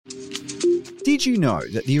Did you know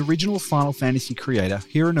that the original Final Fantasy creator,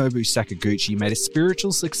 Hironobu Sakaguchi, made a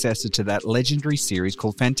spiritual successor to that legendary series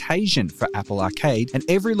called Fantasian for Apple Arcade, and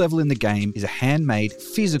every level in the game is a handmade,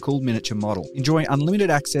 physical miniature model. Enjoy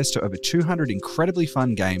unlimited access to over 200 incredibly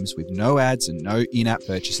fun games with no ads and no in-app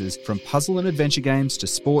purchases. From puzzle and adventure games to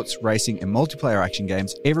sports, racing, and multiplayer action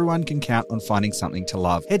games, everyone can count on finding something to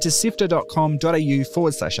love. Head to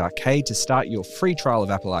sifter.com.au/arcade to start your free trial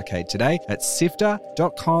of Apple Arcade today. That's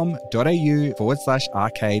sifter.com.au/arcade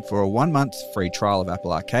for a 1-month free trial of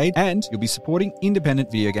Apple Arcade, and you'll be supporting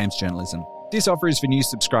independent video games journalism. This offer is for new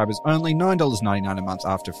subscribers only, $9.99 a month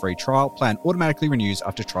after free trial. Plan automatically renews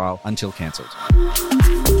after trial until cancelled.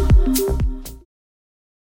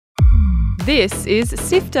 This is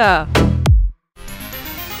Sifter.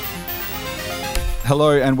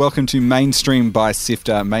 Hello and welcome to Mainstream by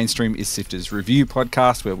Sifter. Mainstream is Sifter's review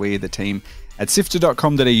podcast where we, the team at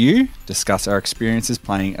sifter.com.au, discuss our experiences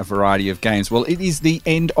playing a variety of games. Well, it is the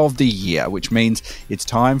end of the year, which means it's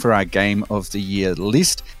time for our Game of the Year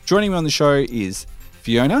list. Joining me on the show is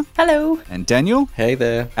Fiona. Hello. And Daniel. Hey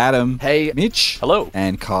there. Adam. Hey. Mitch. Hello.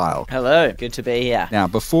 And Kyle. Hello. Good to be here. Now,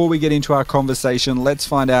 before we get into our conversation, let's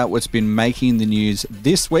find out what's been making the news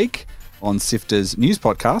this week on Sifter's news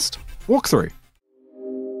podcast, Walkthrough.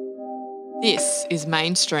 This is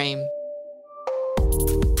Mainstream.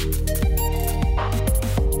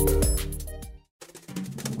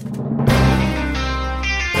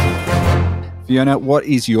 Fiona, what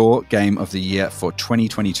is your Game of the Year for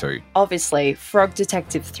 2022? Obviously, Frog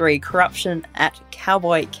Detective 3 Corruption at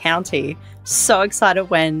Cowboy County. So excited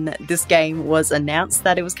when this game was announced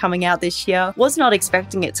that it was coming out this year. Was not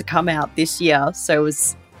expecting it to come out this year, so it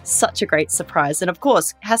was such a great surprise. And of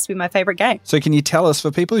course, it has to be my favourite game. So can you tell us, for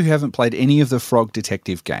people who haven't played any of the Frog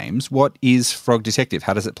Detective games, what is Frog Detective?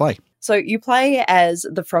 How does it play? So you play as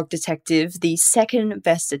the Frog Detective, the second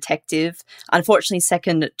best detective. Unfortunately,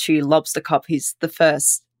 second to Lobster Cop, who's the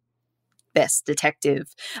first best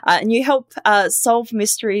detective. And you help solve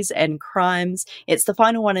mysteries and crimes. It's the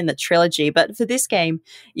final one in the trilogy. But for this game,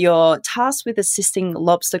 you're tasked with assisting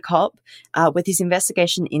Lobster Cop with his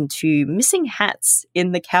investigation into missing hats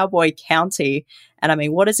in the Cowboy County. And I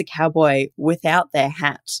mean, what is a cowboy without their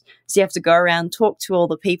hat? So you have to go around, talk to all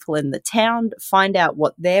the people in the town, find out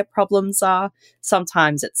what their problems are.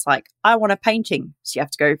 Sometimes it's like, I want a painting. So you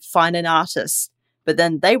have to go find an artist, but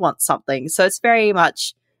then they want something. So it's very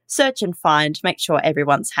much search and find, make sure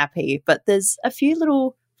everyone's happy. But there's a few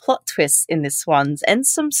little plot twists in this one and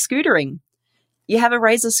some scootering. You have a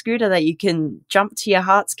razor scooter that you can jump to your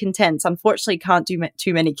heart's content. Unfortunately, can't do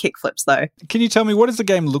too many kickflips, though. Can you tell me, what does the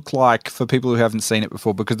game look like for people who haven't seen it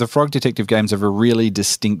before? Because the Frog Detective games have a really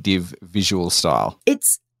distinctive visual style.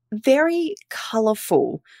 It's very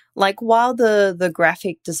colourful. Like, while the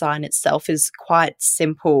graphic design itself is quite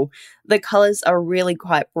simple, the colours are really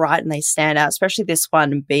quite bright and they stand out, especially this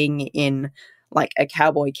one being in like a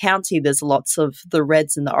cowboy county. There's lots of the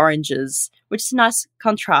reds and the oranges, which is a nice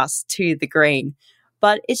contrast to the green.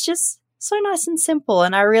 But it's just so nice and simple,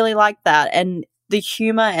 and I really like that. And the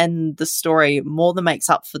humour and the story more than makes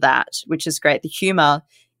up for that, which is great. The humour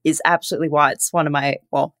is absolutely why it's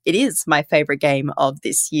it is my favourite game of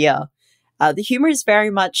this year. The humour is very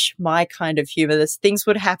much my kind of humour. Things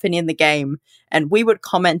would happen in the game and we would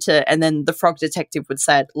comment it, and then the Frog Detective would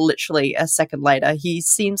say it literally a second later. He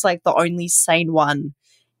seems like the only sane one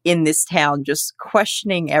in this town, just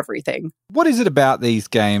questioning everything. What is it about these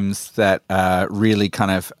games that really kind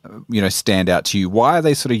of, stand out to you? Why are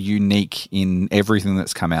they sort of unique in everything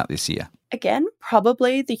that's come out this year? Again,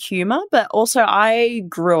 probably the humour, but also I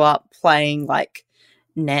grew up playing like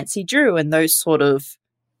Nancy Drew and those sort of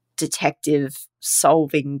detective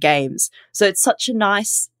solving games. So it's such a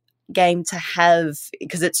nice game to have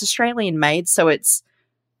because it's Australian made, so it's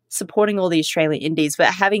supporting all the Australian indies,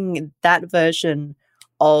 but having that version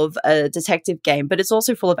of a detective game, but it's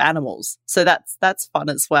also full of animals. So that's fun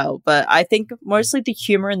as well. But I think mostly the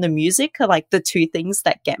humor and the music are like the two things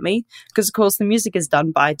that get me, because of course the music is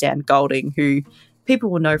done by Dan Golding, who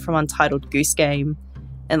people will know from Untitled Goose Game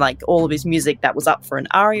and like all of his music that was up for an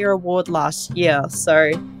ARIA award last year.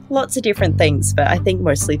 So lots of different things, but I think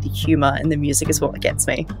mostly the humor and the music is what gets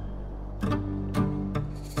me.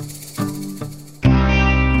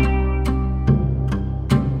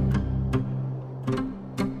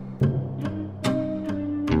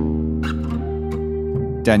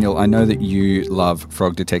 Daniel, I know that you love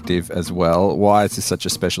Frog Detective as well. Why is this such a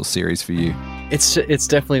special series for you? It's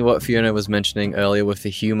definitely what Fiona was mentioning earlier with the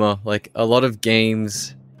humor. Like a lot of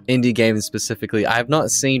games, indie games specifically, I have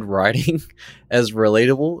not seen writing as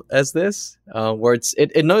relatable as this, where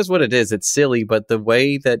it knows what it is. It's silly, but the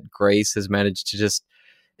way that Grace has managed to just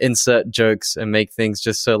insert jokes and make things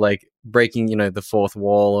just so like breaking, the fourth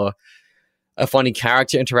wall or a funny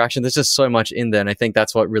character interaction. There's just so much in there, and I think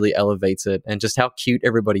that's what really elevates it, and just how cute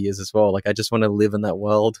everybody is as well. Like, I just want to live in that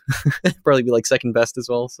world. Probably be like second best as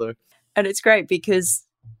well. So, and it's great because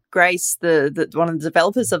Grace, the one of the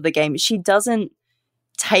developers of the game, she doesn't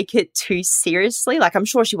take it too seriously. Like, I'm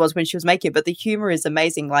sure she was when she was making it, but the humor is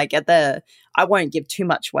amazing. Like, I won't give too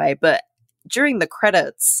much away, but during the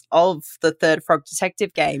credits of the third Frog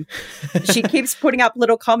Detective game, she keeps putting up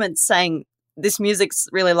little comments saying, this music's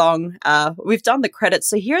really long. We've done the credits.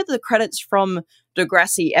 So here are the credits from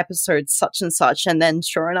Degrassi episode such and such. And then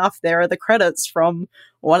sure enough, there are the credits from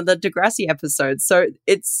one of the Degrassi episodes. So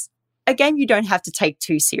it's, again, you don't have to take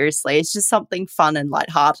too seriously. It's just something fun and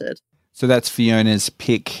lighthearted. So that's Fiona's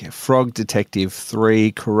pick, Frog Detective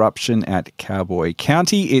 3, Corruption at Cowboy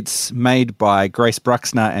County. It's made by Grace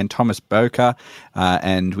Bruxner and Thomas Boker,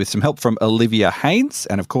 and with some help from Olivia Haynes,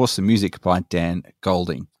 and of course the music by Dan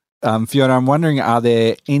Golding. Fiona, I'm wondering, are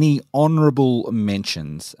there any honourable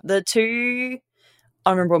mentions? The two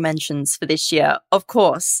honourable mentions for this year, of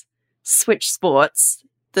course, Switch Sports,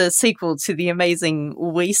 the sequel to the amazing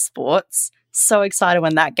Wii Sports. So excited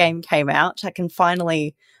when that game came out. I can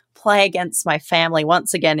finally play against my family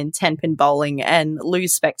once again in 10-pin bowling and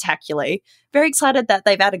lose spectacularly. Very excited that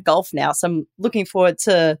they've added golf now, so I'm looking forward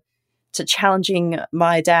to challenging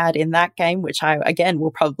my dad in that game, which I, again,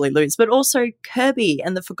 will probably lose. But also Kirby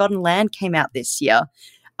and the Forgotten Land came out this year.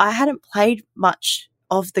 I hadn't played much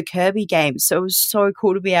of the Kirby game, so it was so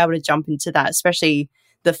cool to be able to jump into that, especially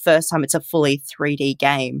the first time it's a fully 3D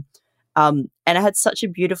game. And it had such a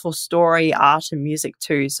beautiful story, art and music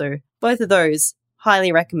too. So both of those,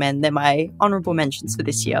 highly recommend. They're my honourable mentions for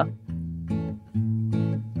this year.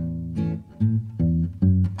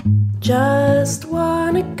 Just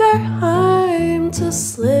wanna go home to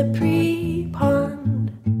Slippery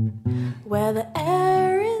Pond, where the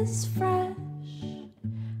air is fresh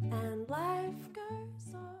and life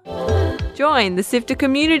goes on. Join the Sifter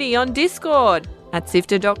community on Discord at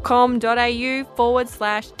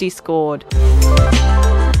sifter.com.au/Discord.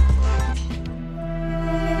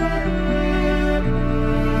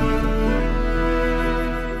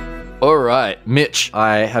 All right, Mitch,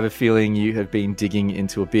 I have a feeling you have been digging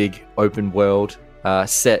into a big open world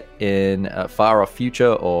set in a far-off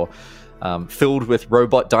future or filled with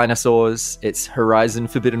robot dinosaurs. It's Horizon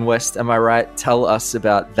Forbidden West, am I right? Tell us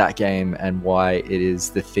about that game and why it is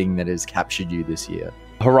the thing that has captured you this year.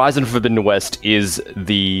 Horizon Forbidden West is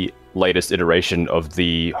the latest iteration of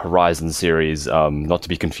the Horizon series, not to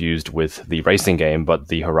be confused with the racing game, but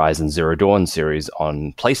the Horizon Zero Dawn series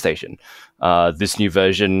on PlayStation. This new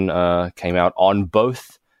version came out on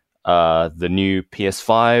both the new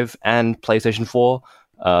PS5 and PlayStation 4,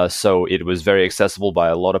 so it was very accessible by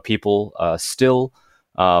a lot of people still.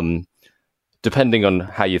 Depending on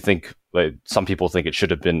how you think, some people think it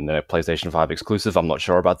should have been a PlayStation 5 exclusive. I'm not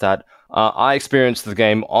sure about that. I experienced the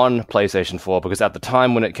game on PlayStation 4 because at the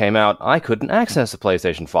time when it came out, I couldn't access a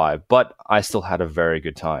PlayStation 5, but I still had a very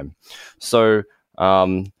good time. So,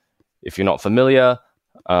 if you're not familiar,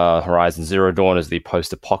 Horizon Zero Dawn is the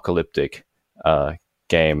post-apocalyptic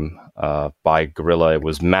game by Guerrilla. It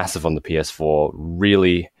was massive on the PS4,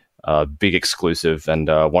 really big exclusive, and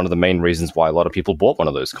one of the main reasons why a lot of people bought one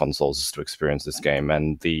of those consoles is to experience this game.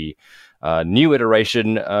 And the new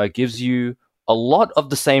iteration gives you a lot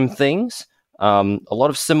of the same things, a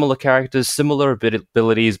lot of similar characters, similar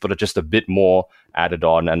abilities, but just a bit more added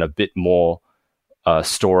on and a bit more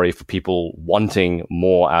story for people wanting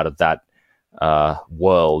more out of that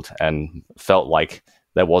world, and felt like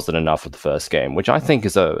there wasn't enough of the first game, which I think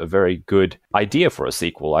is a very good idea for a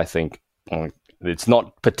sequel. I think it's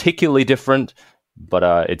not particularly different, but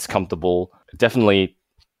it's comfortable. Definitely,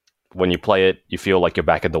 when you play it, you feel like you're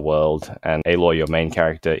back in the world, and Aloy, your main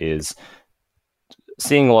character, is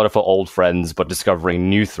seeing a lot of her old friends, but discovering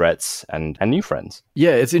new threats and new friends.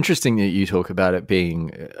 Yeah, it's interesting that you talk about it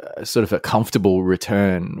being sort of a comfortable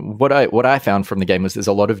return. What I found from the game was there's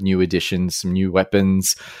a lot of new additions, some new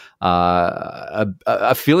weapons,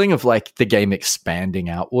 a feeling of like the game expanding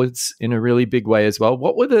outwards in a really big way as well.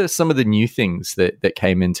 What were some of the new things that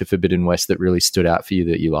came into Forbidden West that really stood out for you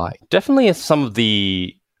that you liked? Definitely some of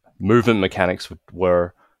the movement mechanics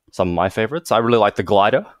were some of my favorites. I really liked the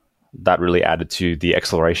glider. That really added to the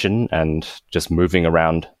exploration and just moving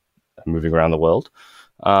around the world.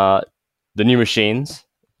 The new machines,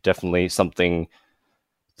 definitely something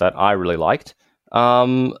that I really liked.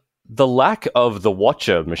 The lack of the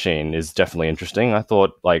Watcher machine is definitely interesting. I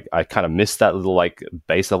thought I kind of missed that little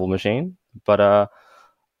base level machine. But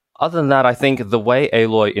other than that, I think the way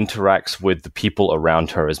Aloy interacts with the people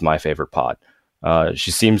around her is my favorite part.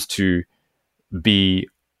 She seems to be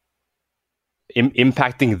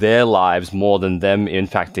impacting their lives more than them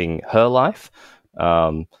impacting her life,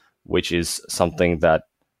 which is something that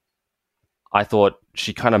I thought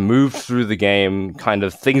she kind of moved through the game, kind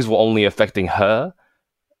of things were only affecting her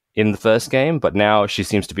in the first game, but now she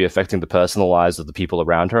seems to be affecting the personal lives of the people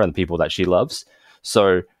around her and the people that she loves.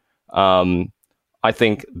 So I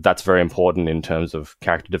think that's very important in terms of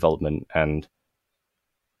character development and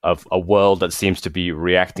of a world that seems to be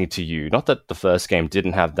reacting to you. Not that the first game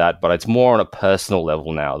didn't have that, but it's more on a personal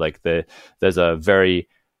level now. Like there's a very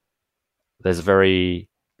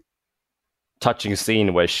touching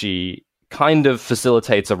scene where she kind of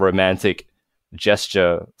facilitates a romantic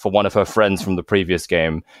gesture for one of her friends from the previous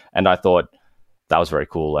game, and I thought that was very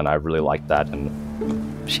cool, and I really liked that. And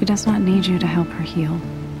she does not need you to help her heal.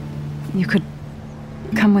 You could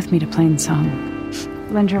come with me to Plain Song.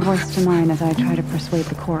 Lend your voice to mine as I try to persuade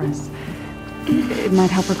the chorus. It might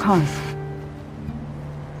help her cause.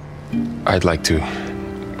 I'd like to,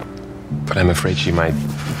 but I'm afraid she might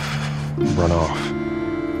run off.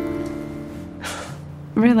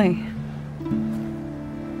 Really?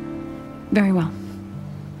 Very well.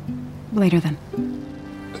 Later then.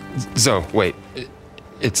 Zoe, wait.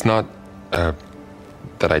 It's not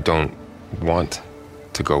that I don't want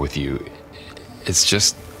to go with you. It's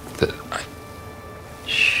just that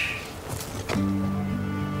Shh.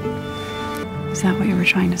 Is that what you were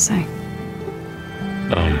trying to say?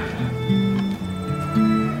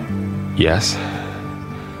 Yes.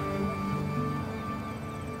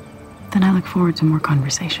 Then I look forward to more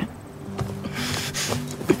conversation.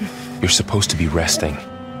 You're supposed to be resting.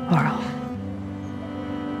 Laurel,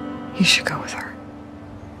 you should go with her.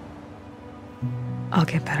 I'll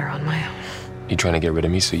get better on my own. You trying to get rid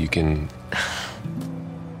of me so you can...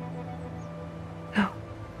 No.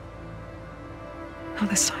 Not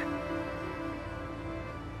this time.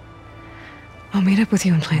 I'll meet up with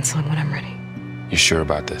you in Plain Song when I'm ready. You sure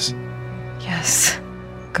about this? Yes.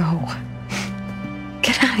 Go.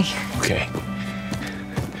 Get out of here. Okay.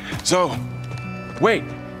 Zoe, wait!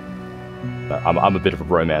 I'm a bit of a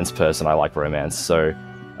romance person. I like romance. So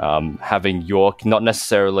having York, not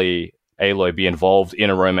necessarily Aloy, be involved in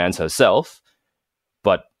a romance herself,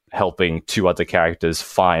 but helping two other characters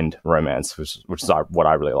find romance, which is what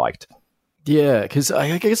I really liked. Yeah, because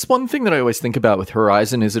I guess one thing that I always think about with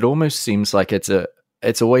Horizon is it almost seems like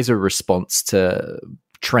it's always a response to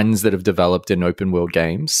trends that have developed in open world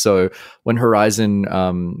games. So when Horizon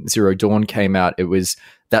Zero Dawn came out, it was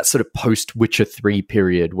that sort of post Witcher 3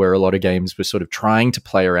 period where a lot of games were sort of trying to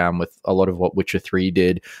play around with a lot of what Witcher 3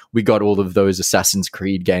 did. We got all of those Assassin's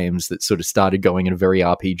Creed games that sort of started going in a very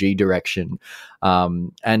RPG direction.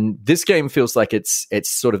 And this game feels like it's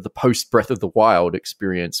sort of the post Breath of the Wild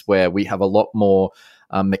experience where we have a lot more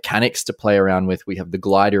mechanics to play around with. We have the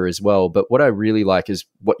glider as well. But what I really like is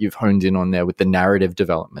what you've honed in on there with the narrative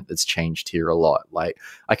development that's changed here a lot. Like,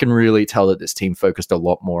 I can really tell that this team focused a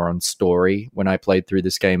lot more on story when I played through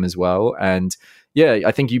this game as well. And yeah,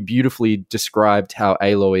 I think you beautifully described how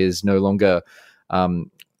Aloy is no longer...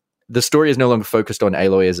 the story is no longer focused on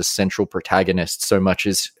Aloy as a central protagonist so much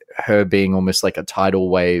as her being almost like a tidal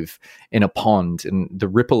wave in a pond, and the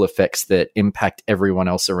ripple effects that impact everyone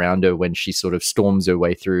else around her when she sort of storms her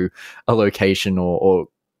way through a location or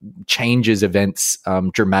changes events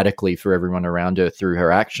dramatically for everyone around her through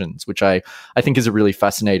her actions, which I think is a really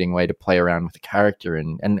fascinating way to play around with the character.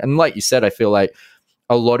 And like you said, I feel like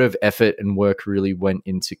a lot of effort and work really went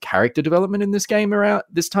into character development in this game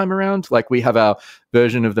this time around. Like, we have our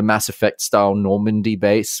version of the Mass Effect style Normandy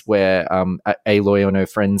base where Aloy and her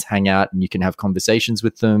friends hang out and you can have conversations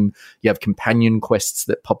with them. You have companion quests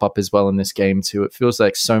that pop up as well in this game too. It feels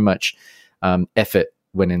like so much effort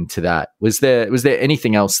went into that. Was there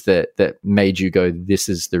anything else that made you go, this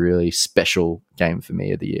is the really special game for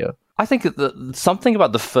me of the year? I think something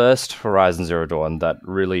about the first Horizon Zero Dawn that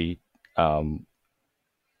really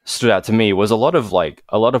stood out to me was a lot of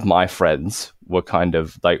my friends were kind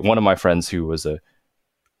of like, one of my friends who was a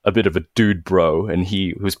bit of a dude bro, and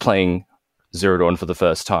he was playing Zero Dawn for the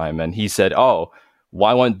first time, and he said, "Oh,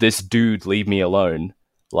 why won't this dude leave me alone?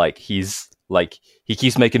 Like, he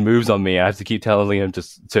keeps making moves on me. I have to keep telling him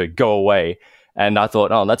to go away." And I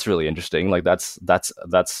thought, oh, that's really interesting. Like, that's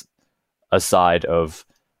a side of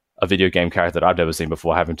a video game character that I've never seen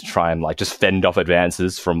before, having to try and like just fend off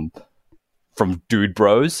advances from dude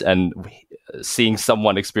bros, and seeing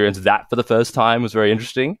someone experience that for the first time was very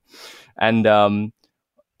interesting. And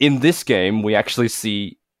in this game, we actually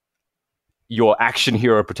see your action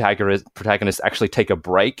hero protagonist actually take a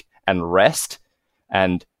break and rest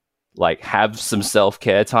and like have some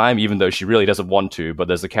self-care time, even though she really doesn't want to. But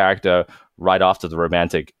there's a character right after the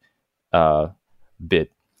romantic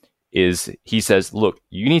bit is he says, look,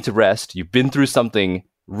 you need to rest. You've been through something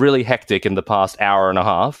really hectic in the past hour and a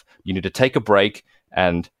half. You need to take a break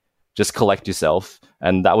and just collect yourself.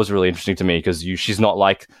 And that was really interesting to me because she's not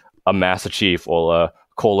like a Master Chief or a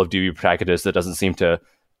Call of Duty protagonist that doesn't seem to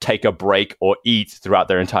take a break or eat throughout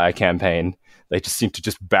their entire campaign. They just seem to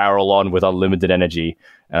just barrel on with unlimited energy.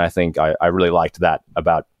 And I think I really liked that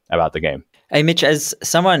about the game. Hey, Mitch, as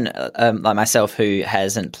someone like myself who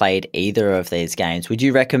hasn't played either of these games, would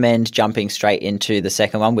you recommend jumping straight into the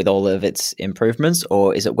second one with all of its improvements,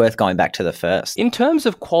 or is it worth going back to the first? In terms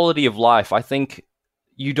of quality of life, I think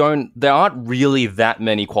there aren't really that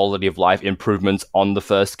many quality of life improvements on the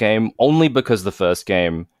first game, only because the first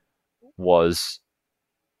game was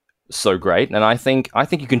so great. And I think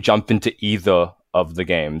you can jump into either of the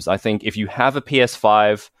games. I think if you have a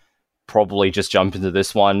PS5, probably just jump into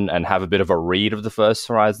this one and have a bit of a read of the first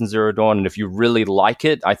Horizon Zero Dawn. And if you really like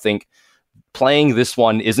it, I think playing this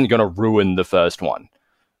one isn't going to ruin the first one.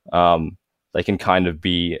 They can kind of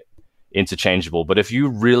be interchangeable. But if you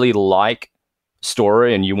really like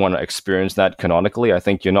story and you want to experience that canonically, I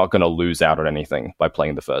think you're not going to lose out on anything by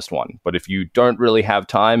playing the first one. But if you don't really have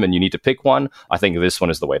time and you need to pick one, I think this one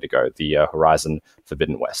is the way to go, the Horizon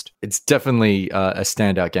Forbidden West. It's definitely a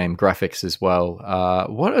standout game, graphics as well.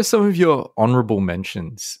 What are some of your honorable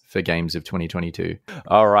mentions for games of 2022?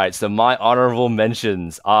 All right, so my honorable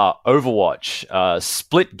mentions are Overwatch,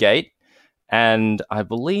 Splitgate, and I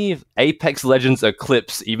believe Apex Legends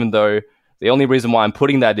Eclipse, even though the only reason why I'm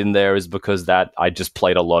putting that in there is because that I just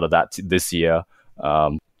played a lot of that this year.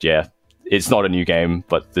 Yeah, it's not a new game,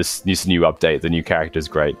 but this new update, the new character is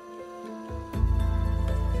great.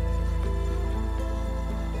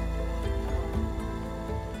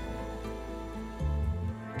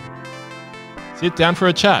 Sit down for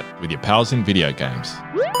a chat with your pals in video games.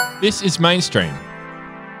 This is Mainstream.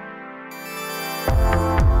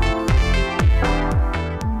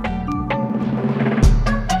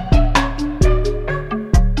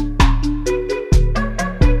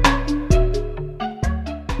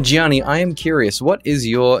 Gianni, I am curious, what is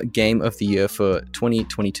your game of the year for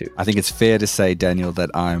 2022? I think it's fair to say, Daniel, that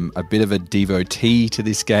I'm a bit of a devotee to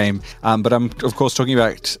this game, but I'm, of course, talking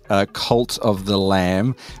about Cult of the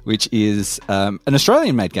Lamb, which is an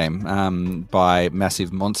Australian-made game by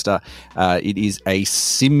Massive Monster. It is a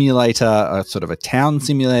simulator, a sort of a town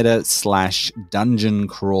simulator / dungeon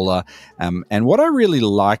crawler, and what I really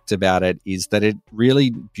liked about it is that it really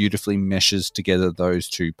beautifully meshes together those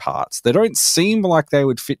two parts. They don't seem like they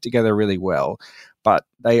would fit together really well, but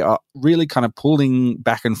they are really kind of pulling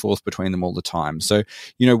back and forth between them all the time. So,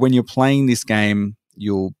 when you're playing this game,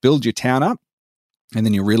 you'll build your town up, and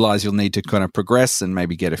then you realize you'll need to kind of progress and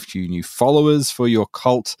maybe get a few new followers for your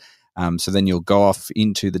cult. So then you'll go off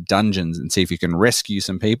into the dungeons and see if you can rescue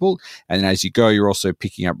some people. And as you go, you're also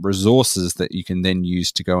picking up resources that you can then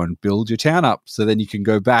use to go and build your town up. So then you can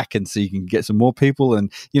go back and see you can get some more people.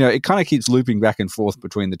 And, it kind of keeps looping back and forth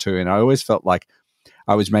between the two. And I always felt like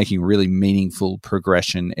I was making really meaningful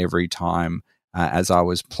progression every time as I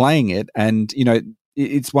was playing it. And,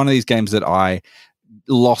 it's one of these games that I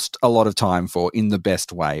lost a lot of time for in the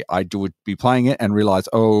best way. I would be playing it and realize,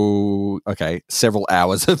 oh, okay, several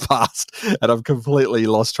hours have passed and I've completely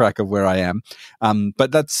lost track of where I am.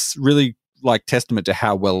 But that's really like testament to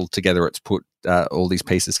how well together it's put. All these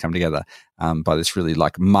pieces come together by this really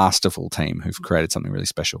like masterful team who've created something really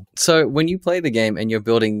special. So when you play the game and you're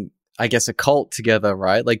building, I guess, a cult together,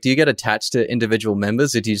 right? Like, do you get attached to individual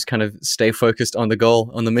members, or do you just kind of stay focused on the goal,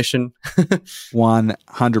 on the mission?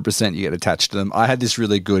 100% you get attached to them. I had this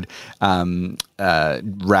really good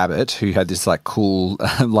rabbit who had this like cool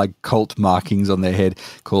like cult markings on their head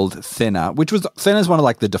called Thena, Thena's one of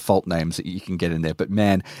like the default names that you can get in there. But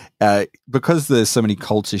man, because there's so many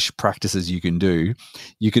cultish practices you can do,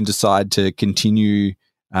 you can decide to continue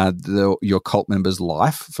your cult member's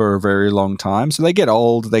life for a very long time. So they get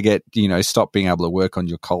old, they get, stop being able to work on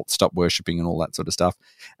your cult, stop worshipping and all that sort of stuff.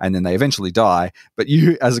 And then they eventually die. But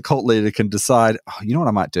you as a cult leader can decide, you know what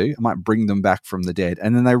I might do? I might bring them back from the dead.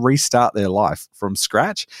 And then they restart their life from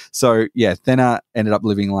scratch. So yeah, Thena ended up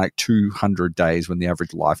living like 200 days when the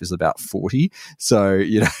average life is about 40. So,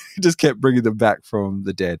 just kept bringing them back from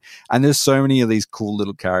the dead. And there's so many of these cool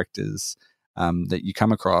little characters that you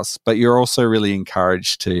come across, but you're also really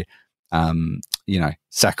encouraged to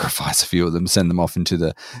sacrifice a few of them, send them off into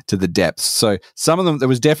the depths. So some of them, there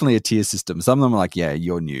was definitely a tier system. Some of them are like, yeah,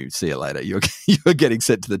 you're new, see you later. You're getting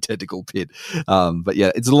sent to the tentacle pit. But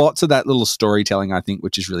yeah, it's lots of that little storytelling, I think,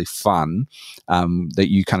 which is really fun, that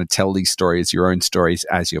you kind of tell these stories, your own stories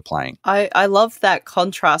as you're playing. I love that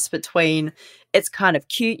contrast between it's kind of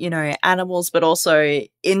cute, animals, but also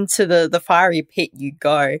into the fiery pit you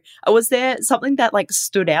go. Was there something that like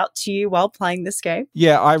stood out to you while playing this game?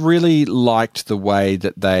 Yeah, I really liked the way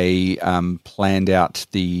that they planned out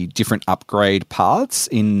the different upgrade paths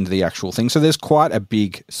in the actual thing. So there's quite a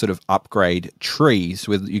big sort of upgrade trees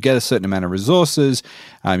with you get a certain amount of resources,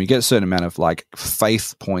 you get a certain amount of like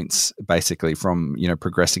faith points basically from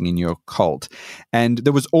progressing in your cult, and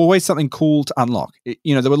there was always something cool to unlock. There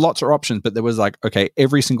were lots of options, but there was like, okay,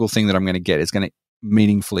 every single thing that I'm going to get is going to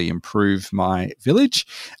meaningfully improve my village,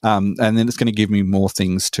 and then it's going to give me more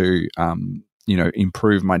things to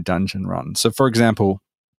improve my dungeon run. So for example,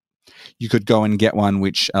 you could go and get one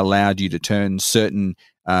which allowed you to turn certain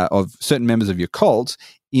members of your cult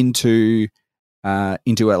into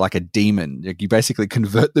like a demon. Like you basically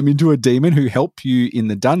convert them into a demon who help you in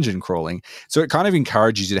the dungeon crawling. So it kind of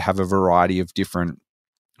encourages you to have a variety of different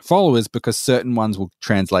followers, because certain ones will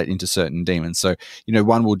translate into certain demons. So,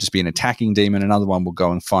 one will just be an attacking demon, another one will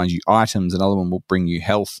go and find you items, another one will bring you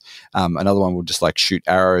health, another one will just like shoot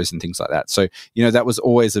arrows and things like that. So, that was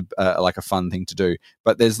always like a fun thing to do.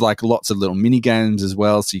 But there's like lots of little mini games as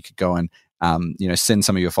well. So you could go and send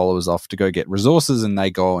some of your followers off to go get resources, and they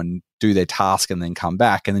go and do their task and then come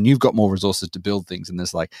back, and then you've got more resources to build things. And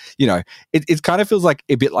there's like, it kind of feels like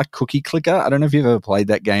a bit like Cookie Clicker. I don't know if you've ever played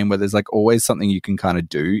that game where there's like always something you can kind of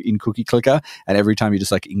do in Cookie Clicker, and every time you're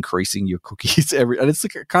just like increasing your cookies and it's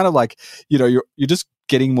like kind of like, you're just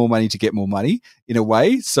getting more money to get more money in a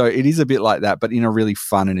way. So it is a bit like that, but in a really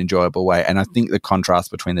fun and enjoyable way. And I think the contrast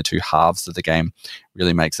between the two halves of the game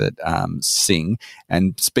really makes it sing.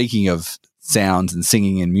 And speaking of sounds and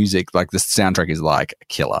singing and music, like the soundtrack is like a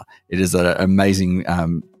killer. It is an amazing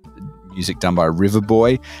music done by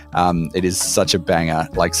Riverboy. It is such a banger.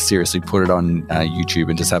 Like seriously, put it on YouTube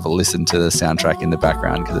and just have a listen to the soundtrack in the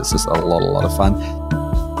background, because it's just a lot of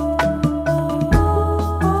fun.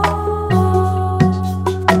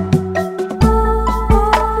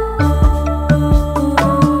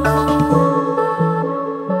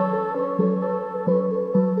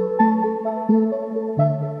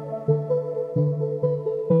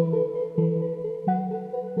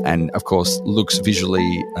 And of course looks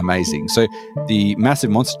visually amazing. So the Massive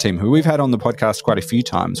Monster team, who we've had on the podcast quite a few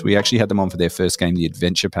times, we actually had them on for their first game, the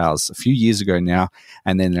Adventure Pals, a few years ago now,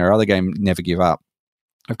 and then their other game, Never Give Up.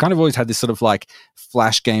 I've kind of always had this sort of like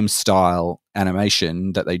flash game style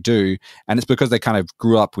animation that they do, and it's because they kind of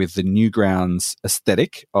grew up with the Newgrounds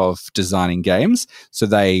aesthetic of designing games. So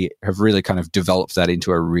they have really kind of developed that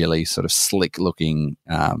into a really sort of slick looking,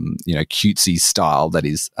 cutesy style that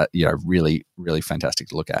is, really, really fantastic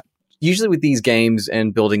to look at. Usually with these games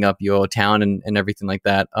and building up your town and everything like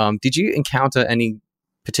that, did you encounter any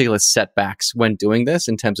particular setbacks when doing this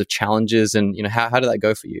in terms of challenges, and how did that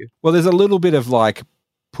go for you? Well, there's a little bit of like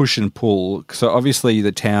push and pull. So obviously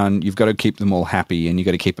the town, you've got to keep them all happy, and you've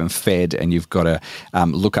got to keep them fed, and you've got to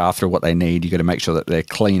look after what they need. You've got to make sure that they're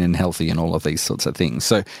clean and healthy and all of these sorts of things.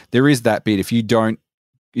 So there is that bit. If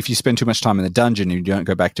you spend too much time in the dungeon and you don't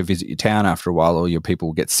go back to visit your town after a while, or your people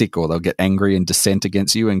will get sick, or they'll get angry and dissent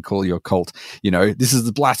against you and call your cult, this is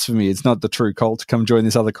the blasphemy. It's not the true cult. Come join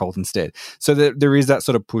this other cult instead. So there is that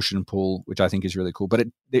sort of push and pull, which I think is really cool. But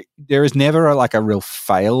there is never a real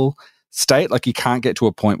fail state. Like you can't get to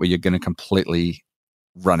a point where you're going to completely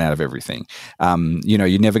run out of everything.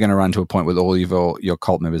 You're never going to run to a point where all of your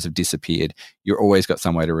cult members have disappeared. You're always got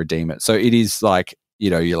some way to redeem it. So it is like,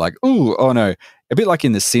 you're like, oh no, a bit like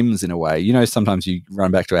in The Sims in a way. Sometimes you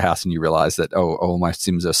run back to a house and you realize that, all my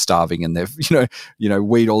Sims are starving and they've,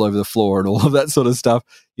 weed all over the floor and all of that sort of stuff.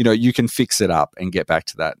 You can fix it up and get back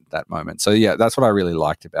to that moment. So yeah, that's what I really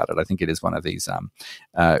liked about it. I think it is one of these,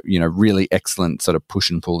 really excellent sort of push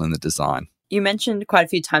and pull in the design. You mentioned quite a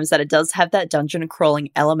few times that it does have that dungeon crawling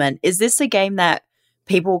element. Is this a game that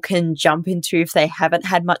people can jump into if they haven't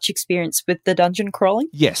had much experience with the dungeon crawling?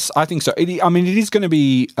 Yes, I think so. It is going to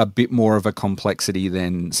be a bit more of a complexity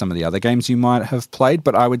than some of the other games you might have played,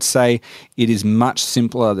 but I would say it is much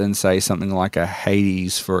simpler than, say, something like a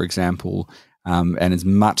Hades, for example, and is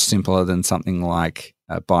much simpler than something like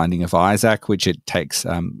Binding of Isaac, which it takes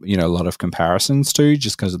a lot of comparisons to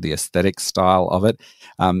just because of the aesthetic style of it.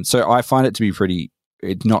 So I find it to be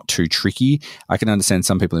it's not too tricky. I can understand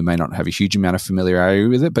some people who may not have a huge amount of familiarity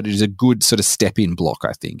with it, but it is a good sort of step-in block,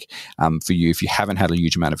 I think, for you if you haven't had a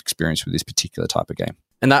huge amount of experience with this particular type of game.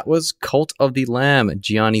 And that was Cult of the Lamb,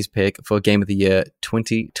 Gianni's pick for Game of the Year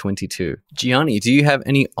 2022. Gianni, do you have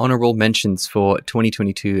any honorable mentions for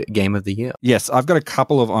 2022 Game of the Year? Yes, I've got a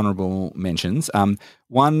couple of honorable mentions.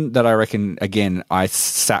 One that I reckon, again, I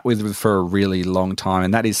sat with for a really long time,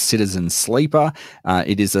 and that is Citizen Sleeper.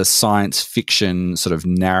 It is a science fiction sort of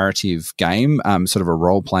narrative game, sort of a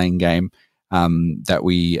role-playing game. That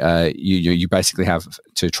you basically have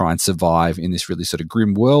to try and survive in this really sort of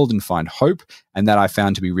grim world and find hope, and that I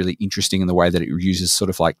found to be really interesting in the way that it uses sort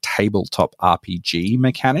of like tabletop RPG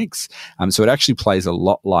mechanics. So it actually plays a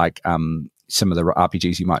lot like some of the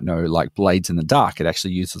RPGs you might know, like Blades in the Dark. It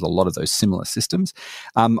actually uses a lot of those similar systems.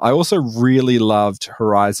 I also really loved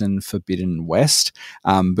Horizon Forbidden West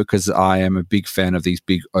because I am a big fan of these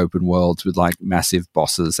big open worlds with like massive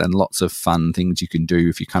bosses and lots of fun things you can do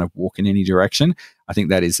if you kind of walk in any direction. I think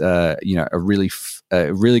that is a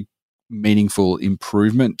really meaningful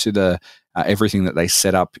improvement to the everything that they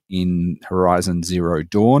set up in Horizon Zero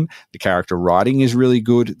Dawn. The character writing is really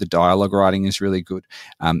good. The dialogue writing is really good.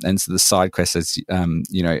 And so the side quests, as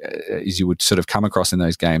you would sort of come across in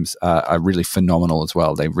those games, are really phenomenal as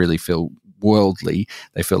well. They really feel worldly.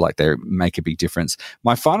 They feel like they make a big difference.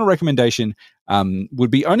 My final recommendation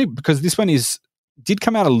would be, only because this one did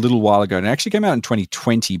come out a little while ago, and it actually came out in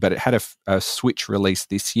 2020, but it had a Switch release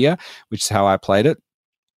this year, which is how I played it.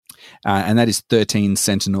 And that is 13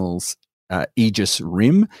 Sentinels Aegis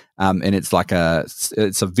Rim, and it's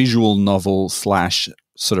a visual novel /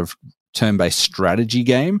 sort of turn-based strategy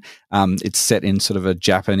game. It's set in sort of a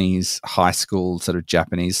Japanese high school, sort of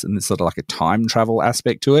Japanese, and it's sort of like a time travel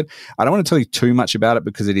aspect to it. I don't want to tell you too much about it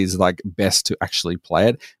because it is like best to actually play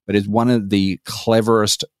it, but it's one of the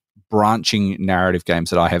cleverest branching narrative games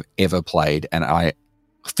that I have ever played, and I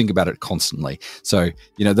think about it constantly. So,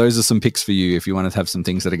 those are some picks for you if you want to have some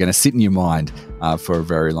things that are going to sit in your mind for a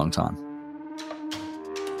very long time.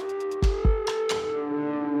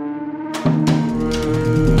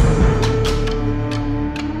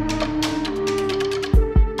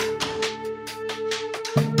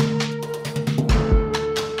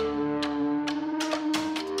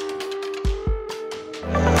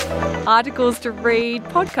 Articles to read,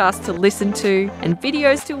 podcasts to listen to, and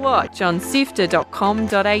videos to watch on sifter.com.au.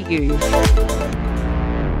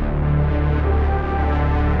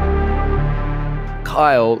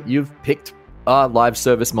 Kyle, you've picked a live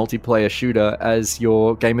service multiplayer shooter as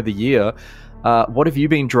your Game of the Year. What have you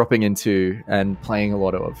been dropping into and playing a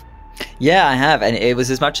lot of? Yeah, I have, and it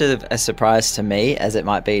was as much of a surprise to me as it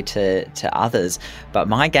might be to others, but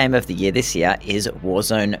my Game of the Year this year is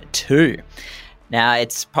Warzone 2. Now,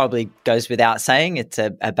 it's probably goes without saying, it's a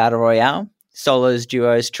battle royale. Solos,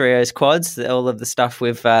 duos, trios, quads, all of the stuff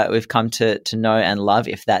we've come to know and love,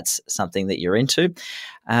 if that's something that you're into.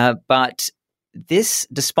 But this,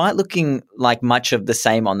 despite looking like much of the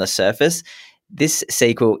same on the surface, this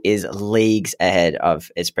sequel is leagues ahead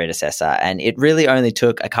of its predecessor, and it really only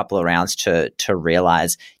took a couple of rounds to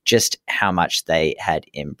realize just how much they had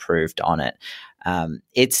improved on it.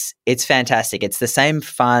 It's fantastic. It's the same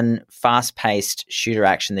fun, fast-paced shooter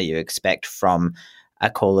action that you expect from a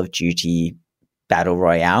Call of Duty battle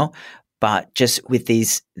royale, but just with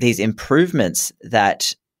these improvements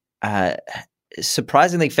that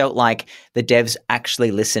surprisingly felt like the devs actually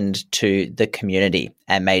listened to the community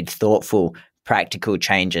and made thoughtful, practical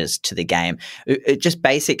changes to the game. Just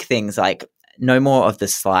basic things like no more of the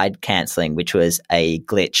slide cancelling, which was a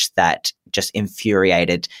glitch that just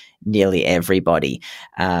infuriated nearly everybody.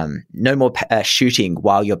 No more shooting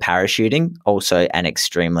while you're parachuting, also an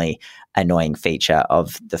extremely annoying feature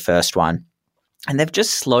of the first one. And they've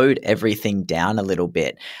just slowed everything down a little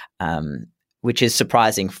bit, which is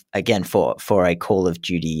surprising, again, for a Call of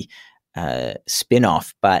Duty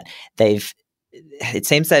spin-off. But it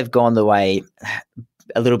seems they've gone the way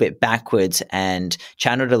a little bit backwards and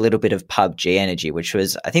channeled a little bit of PUBG energy, which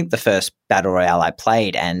was, I think, the first battle royale I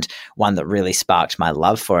played, and one that really sparked my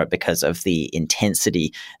love for it because of the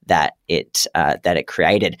intensity that it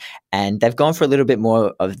created. And they've gone for a little bit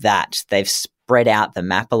more of that. They've spread out the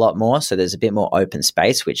map a lot more, so there's a bit more open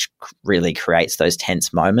space, which really creates those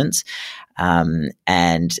tense moments.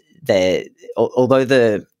 And although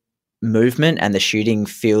the movement and the shooting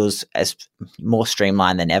feels as more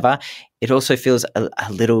streamlined than ever, it also feels a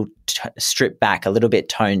little stripped back, a little bit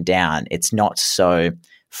toned down. It's not so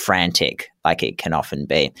frantic like it can often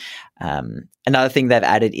be. Another thing they've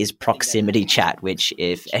added is proximity chat, which,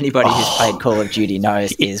 if anybody who's played Call of Duty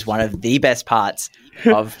knows, is one of the best parts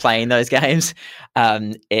of playing those games.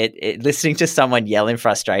 Listening to someone yell in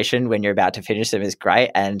frustration when you're about to finish them is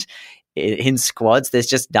great, and in squads, there's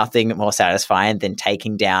just nothing more satisfying than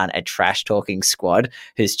taking down a trash talking squad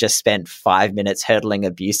who's just spent 5 minutes hurtling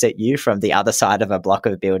abuse at you from the other side of a block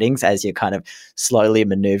of buildings as you're kind of slowly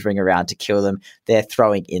maneuvering around to kill them. They're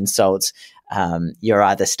throwing insults. You're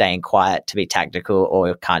either staying quiet to be tactical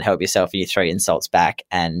or can't help yourself and you throw insults back.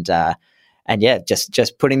 And yeah,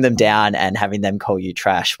 just putting them down and having them call you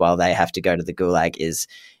trash while they have to go to the gulag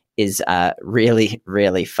is really,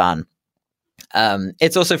 really fun.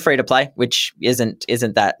 It's also free to play, which isn't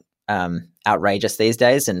that outrageous these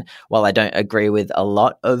days. And while I don't agree with a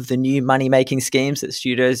lot of the new money-making schemes that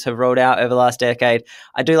studios have rolled out over the last decade,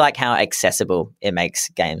 I do like how accessible it makes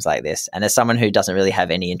games like this. And as someone who doesn't really have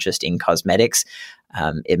any interest in cosmetics,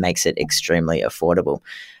 it makes it extremely affordable.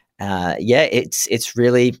 It's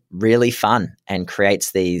really, really fun and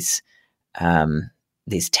creates these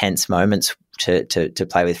tense moments to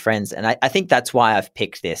play with friends. And I think that's why I've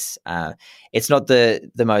picked this. It's not the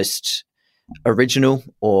most original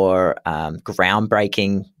or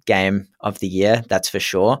groundbreaking game of the year, that's for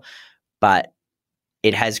sure. But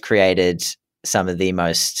it has created some of the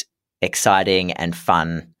most exciting and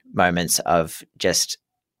fun moments of just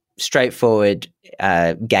straightforward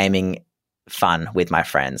gaming fun with my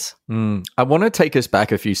friends. I want to take us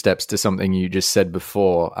back a few steps to something you just said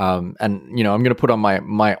before. And, I'm going to put on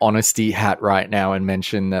my honesty hat right now and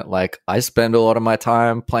mention that, I spend a lot of my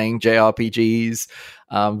time playing JRPGs.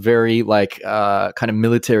 Very, kind of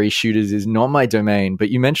military shooters is not my domain. But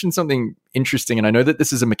you mentioned something interesting, and I know that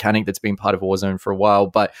this is a mechanic that's been part of Warzone for a while,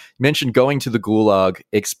 but you mentioned going to the gulag.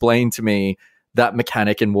 Explain to me that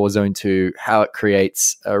mechanic in Warzone 2, how it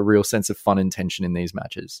creates a real sense of fun and tension in these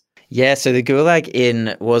matches. Yeah, so the gulag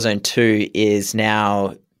in Warzone 2 is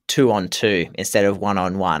now 2-on-2 instead of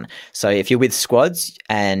 1-on-1. So if you're with squads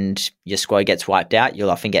and your squad gets wiped out, you'll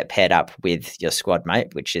often get paired up with your squad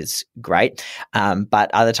mate, which is great. But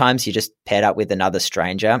other times you're just paired up with another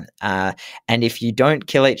stranger. And if you don't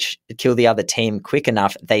kill the other team quick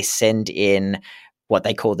enough, they send in what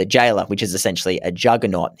they call the jailer, which is essentially a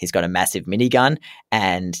juggernaut. He's got a massive minigun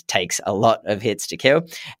and takes a lot of hits to kill.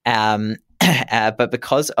 But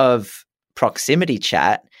because of proximity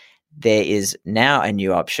chat, there is now a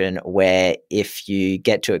new option where if you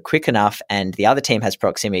get to it quick enough and the other team has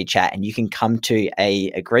proximity chat and you can come to a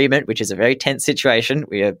agreement, which is a very tense situation,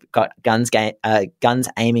 we have got guns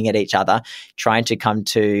aiming at each other, trying to come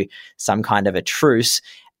to some kind of a truce,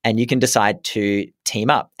 and you can decide to team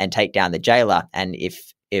up and take down the jailer. And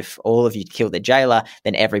if all of you kill the jailer,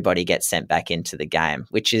 then everybody gets sent back into the game,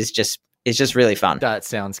 which is just really fun. That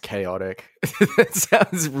sounds chaotic. That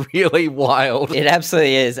sounds really wild. It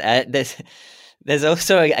absolutely is. There's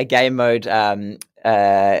also a game mode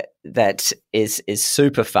that is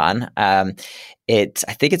super fun. I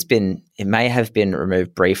think it may have been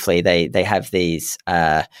removed briefly. They have these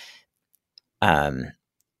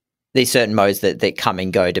certain modes that come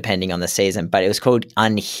and go depending on the season, but it was called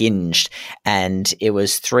Unhinged, and it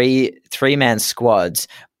was three-man squads,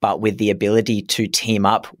 but with the ability to team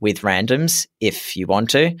up with randoms if you want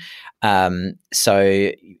to.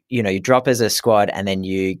 So, you drop as a squad, and then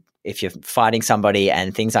if you're fighting somebody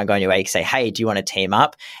and things aren't going your way, you say, hey, do you want to team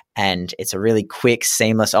up? And it's a really quick,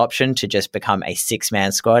 seamless option to just become a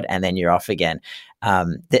 6-man squad, and then you're off again.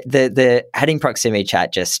 The adding proximity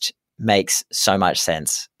chat just makes so much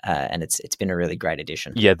sense, and it's been a really great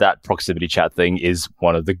addition. Yeah, that proximity chat thing is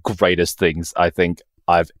one of the greatest things I think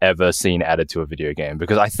I've ever seen added to a video game,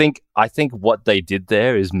 because I think what they did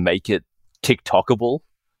there is make it TikTokable,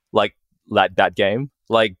 like that game.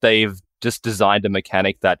 Like, they've just designed a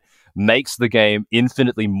mechanic that makes the game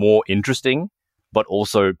infinitely more interesting, but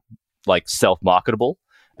also self-marketable,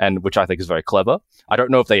 and which I think is very clever. I don't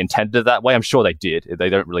know if they intended it that way. I'm sure they did. They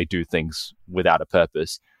don't really do things without a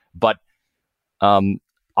purpose. But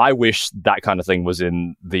I wish that kind of thing was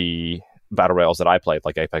in the battle royales that I played,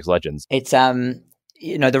 like Apex Legends. It's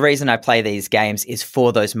the reason I play these games is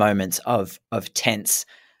for those moments of tense,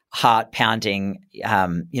 heart pounding,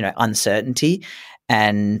 uncertainty.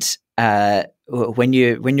 And when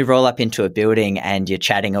you roll up into a building and you're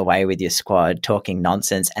chatting away with your squad, talking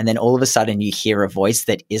nonsense, and then all of a sudden you hear a voice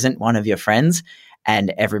that isn't one of your friends,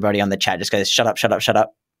 and everybody on the chat just goes, shut up, shut up, shut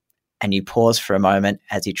up. And you pause for a moment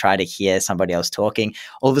as you try to hear somebody else talking.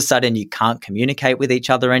 All of a sudden you can't communicate with each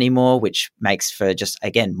other anymore, which makes for just,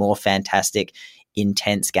 again, more fantastic,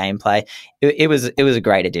 intense gameplay. It was a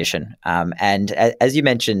great addition. And as you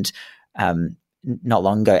mentioned not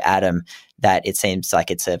long ago, Adam, that it seems like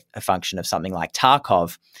it's a function of something like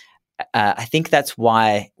Tarkov. I think that's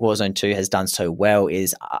why Warzone 2 has done so well,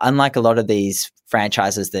 is unlike a lot of these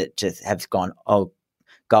franchises that just have gone, oh,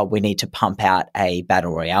 God, we need to pump out a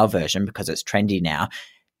battle royale version because it's trendy now.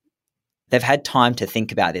 they've had time to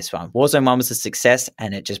think about this one. Warzone 1 was a success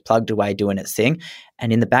and it just plugged away doing its thing.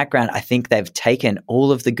 And in the background, I think they've taken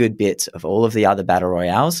all of the good bits of all of the other battle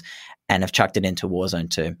royales and have chucked it into Warzone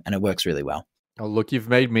 2, and it works really well. Oh, look, you've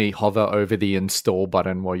made me hover over the install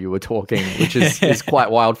button while you were talking, which is quite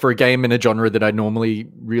wild for a game in a genre that I normally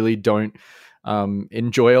really don't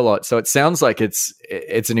enjoy a lot. So it sounds like it's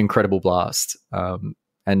an incredible blast.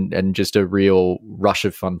 And just a real rush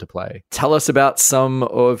of fun to play. Tell us about some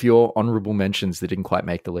of your honorable mentions that didn't quite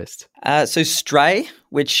make the list. So Stray,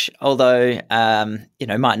 which although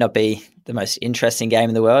might not be the most interesting game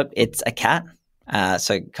in the world, it's a cat.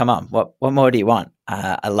 So come on, what more do you want?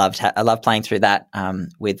 I love playing through that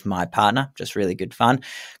with my partner. Just really good fun.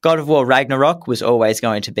 God of War Ragnarok was always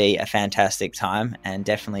going to be a fantastic time and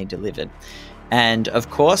definitely delivered. And of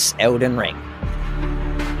course, Elden Ring.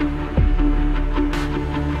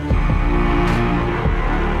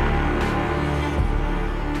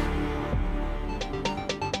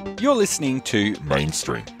 You're listening to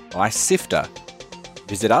Mainstream by Sifter.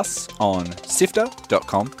 Visit us on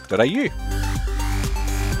sifter.com.au.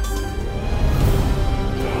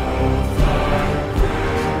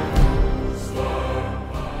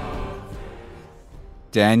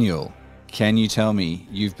 Daniel, can you tell me,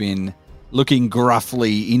 you've been looking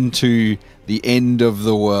gruffly into the end of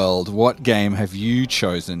the world. What game have you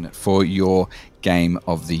chosen for your game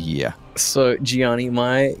of the year? So, Gianni,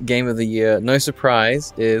 my game of the year, no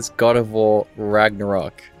surprise, is God of War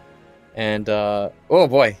Ragnarok. And oh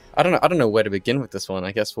boy, I don't know where to begin with this one.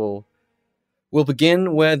 I guess we'll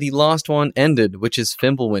begin where the last one ended, which is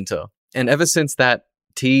Fimbulwinter. And ever since that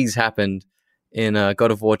tease happened in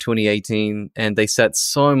God of War 2018, and they set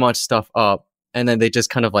so much stuff up, and then they just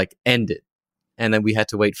kind of like ended. And then we had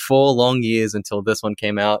to wait 4 long years until this one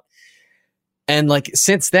came out. And like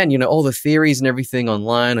since then, all the theories and everything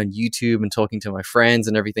online on YouTube and talking to my friends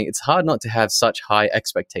and everything, it's hard not to have such high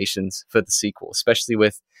expectations for the sequel, especially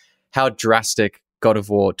with how drastic God of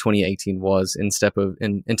War 2018 was in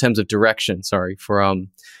terms of direction, for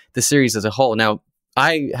the series as a whole. Now,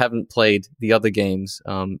 I haven't played the other games,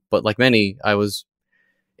 but like many, I was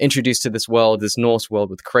introduced to this world, this Norse world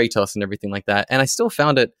with Kratos and everything like that. And I still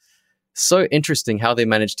found it so interesting how they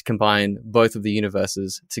managed to combine both of the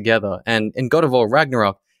universes together. And in God of War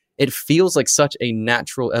Ragnarok, it feels like such a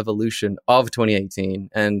natural evolution of 2018.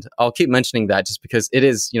 And I'll keep mentioning that just because it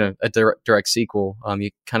is, a direct sequel. You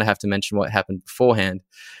kind of have to mention what happened beforehand.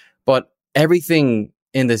 But everything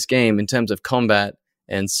in this game in terms of combat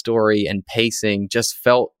and story and pacing just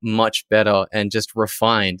felt much better and just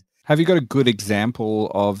refined. Have you got a good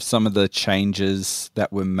example of some of the changes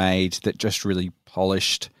that were made that just really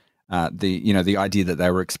polished the idea that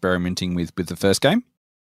they were experimenting with the first game?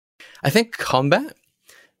 I think combat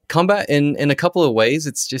in a couple of ways.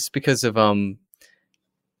 It's just because of in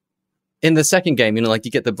the second game, you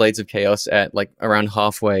get the Blades of Chaos at like around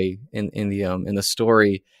halfway in the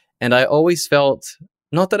story, and I always felt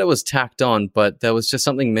not that it was tacked on, but there was just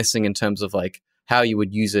something missing in terms of like how you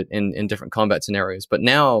would use it in different combat scenarios. But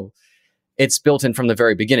now it's built in from the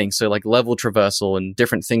very beginning. So like level traversal and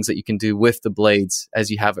different things that you can do with the blades as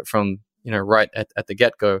you have it from, right at the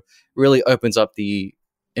get-go really opens up the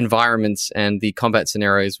environments and the combat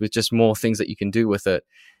scenarios with just more things that you can do with it.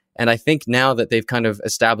 And I think now that they've kind of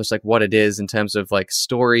established like what it is in terms of like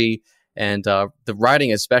story and the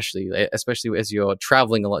writing, especially as you're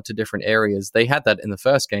traveling a lot to different areas, they had that in the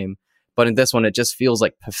first game, but in this one, it just feels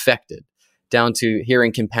like perfected down to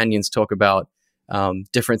hearing companions talk about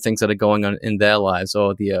different things that are going on in their lives,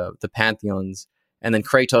 or the pantheons, and then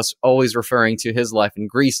Kratos always referring to his life in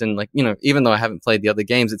Greece. And even though I haven't played the other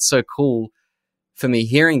games, it's so cool for me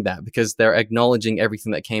hearing that because they're acknowledging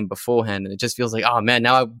everything that came beforehand, and it just feels like, oh man,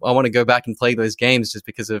 now I want to go back and play those games just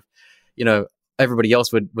because of everybody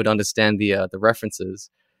else would understand the references.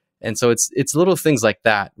 And so it's little things like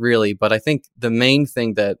that, really. But I think the main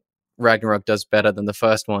thing that Ragnarok does better than the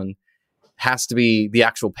first one has to be the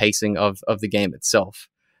actual pacing of the game itself,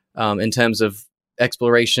 in terms of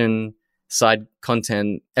exploration, side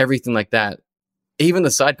content, everything like that. Even the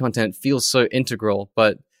side content feels so integral,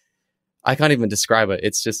 but I can't even describe it.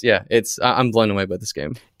 It's just, I'm blown away by this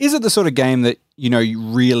game. Is it the sort of game that,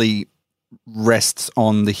 really rests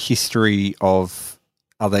on the history of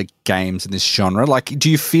other games in this genre? Like, do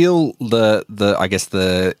you feel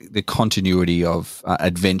the continuity of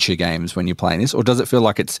adventure games when you're playing this, or does it feel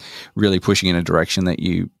like it's really pushing in a direction that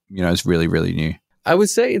is really, really new? I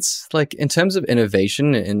would say it's like, in terms of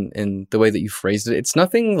innovation in the way that you phrased it, it's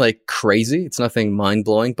nothing like crazy. It's nothing mind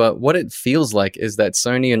blowing, but what it feels like is that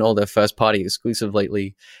Sony and all their first party exclusive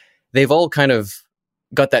lately, they've all kind of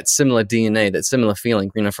got that similar DNA, that similar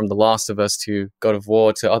feeling, from The Last of Us to God of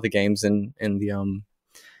War to other games in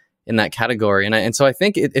that category. And so I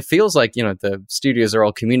think it feels like, the studios are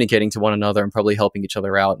all communicating to one another and probably helping each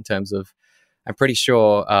other out in terms of, I'm pretty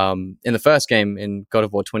sure in the first game in God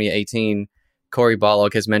of War 2018, Cory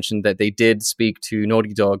Barlog has mentioned that they did speak to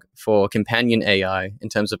Naughty Dog for companion AI in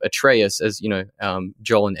terms of Atreus as,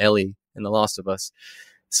 Joel and Ellie in The Last of Us.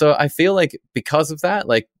 So I feel like because of that,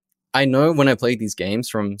 like, I know when I play these games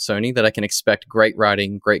from Sony that I can expect great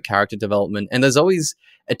writing, great character development, and there's always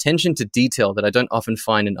attention to detail that I don't often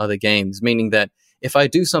find in other games, meaning that if I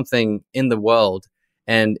do something in the world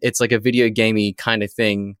and it's like a video gamey kind of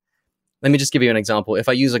thing, let me just give you an example. If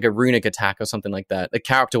I use like a runic attack or something like that, the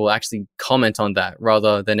character will actually comment on that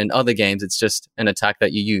rather than in other games, it's just an attack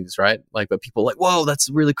that you use, right? Like, but people are like, whoa, that's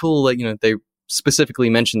really cool. Like, they specifically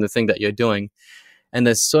mention the thing that you're doing. And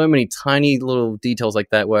there's so many tiny little details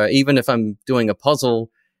like that where even if I'm doing a puzzle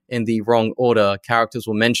in the wrong order, characters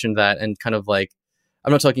will mention that and kind of like,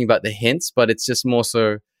 I'm not talking about the hints, but it's just more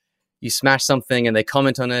so you smash something and they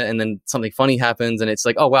comment on it and then something funny happens and it's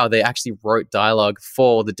like, oh, wow, they actually wrote dialogue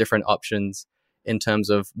for the different options in terms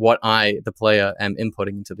of what I, the player, am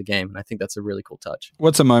inputting into the game. And I think that's a really cool touch.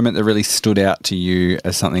 What's a moment that really stood out to you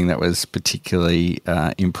as something that was particularly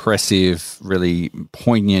impressive, really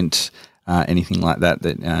poignant, anything like that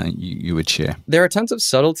you would share? There are tons of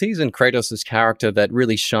subtleties in Kratos' character that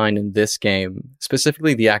really shine in this game,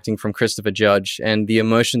 specifically the acting from Christopher Judge and the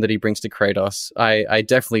emotion that he brings to Kratos. I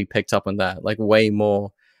definitely picked up on that, like way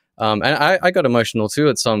more. And I got emotional too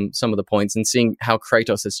at some of the points and seeing how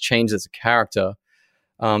Kratos has changed as a character.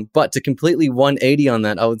 But to completely 180 on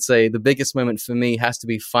that, I would say the biggest moment for me has to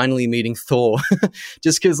be finally meeting Thor.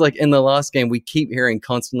 Just because like in the last game, we keep hearing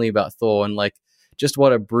constantly about Thor and like just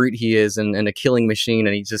what a brute he is and a killing machine,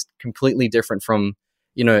 and he's just completely different from,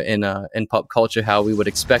 in pop culture how we would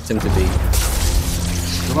expect him to be.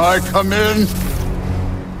 Can I come in?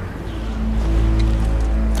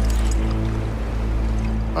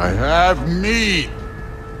 I have meat.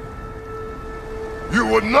 You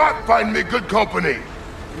would not find me good company.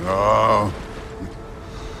 No.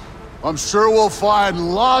 I'm sure we'll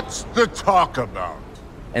find lots to talk about.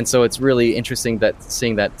 And so it's really interesting that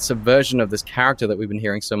seeing that subversion of this character that we've been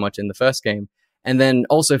hearing so much in the first game, and then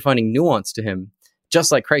also finding nuance to him,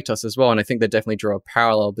 just like Kratos as well. And I think they definitely draw a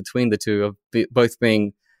parallel between the two of both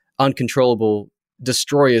being uncontrollable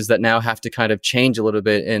destroyers that now have to kind of change a little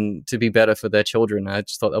bit and to be better for their children. I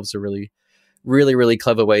just thought that was a really, really, really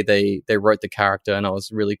clever way they wrote the character. And I was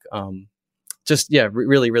really,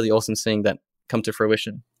 really, really awesome seeing that come to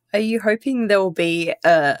fruition. Are you hoping there will be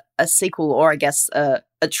a sequel or I guess a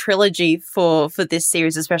trilogy for this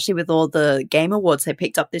series, especially with all the game awards they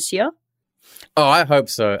picked up this year? Oh, I hope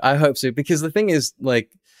so. Because the thing is,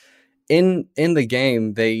 like, in the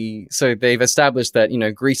game, they've established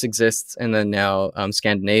that, Greece exists and then now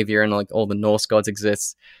Scandinavia and like all the Norse gods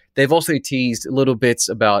exist. They've also teased little bits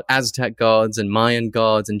about Aztec gods and Mayan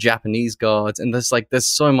gods and Japanese gods. And there's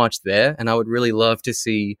so much there. And I would really love to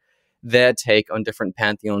see their take on different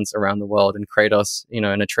pantheons around the world, and Kratos,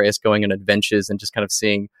 and Atreus going on adventures and just kind of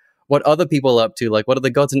seeing what other people are up to, like what are the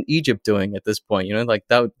gods in Egypt doing at this point, like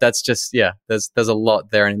that's just, there's a lot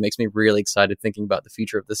there, and it makes me really excited thinking about the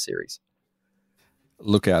future of this series.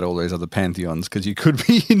 Look out all those other pantheons, because you could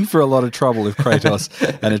be in for a lot of trouble if Kratos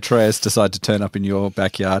and Atreus decide to turn up in your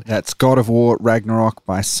backyard. That's God of War Ragnarok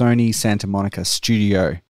by Sony Santa Monica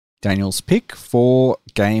Studio. Daniel's pick for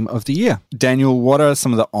Game of the Year. Daniel, what are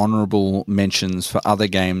some of the honourable mentions for other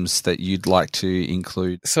games that you'd like to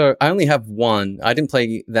include? So I only have one. I didn't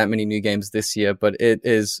play that many new games this year, but it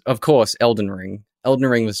is, of course, Elden Ring. Elden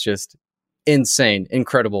Ring was just insane,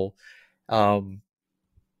 incredible. I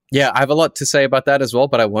have a lot to say about that as well,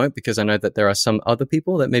 but I won't because I know that there are some other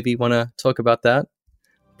people that maybe want to talk about that,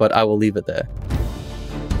 but I will leave it there.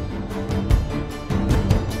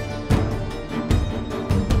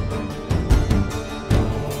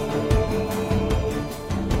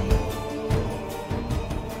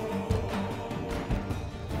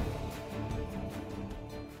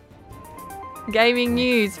 Gaming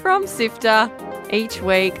news from Sifter each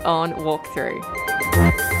week on Walkthrough.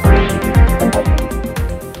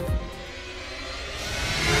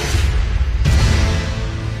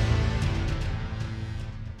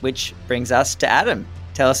 Which brings us to Adam.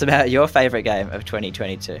 Tell us about your favourite game of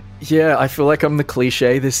 2022. Yeah, I feel like I'm the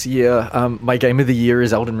cliche this year. My game of the year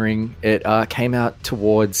is Elden Ring. It came out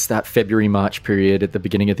towards that February-March period at the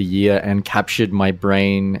beginning of the year and captured my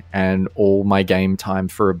brain and all my game time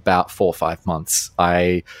for about 4 or 5 months.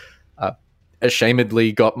 I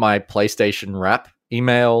ashamedly got my PlayStation Wrap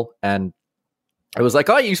email and it was like,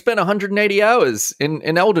 oh, you spent 180 hours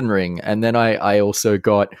in Elden Ring. And then I also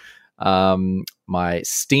got my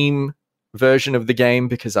Steam version of the game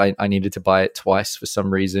because I needed to buy it twice for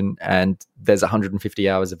some reason. And there's 150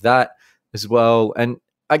 hours of that as well. And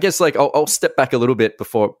I guess like I'll step back a little bit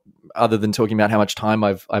before, other than talking about how much time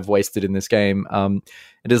I've wasted in this game.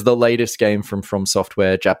 It is the latest game from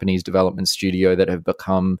Software, Japanese development studio that have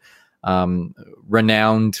become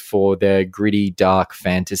renowned for their gritty, dark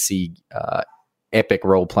fantasy, epic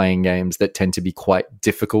role-playing games that tend to be quite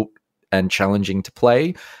difficult and challenging to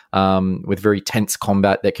play, with very tense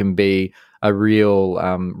combat that can be a real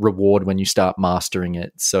reward when you start mastering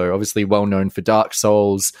it. So obviously well known for Dark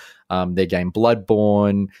Souls, their game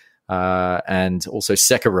Bloodborne, and also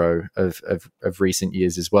Sekiro of recent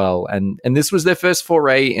years as well. And this was their first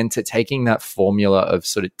foray into taking that formula of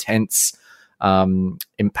sort of tense,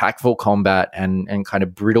 impactful combat and kind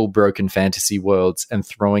of brittle, broken fantasy worlds and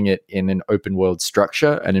throwing it in an open world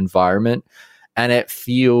structure and environment. And it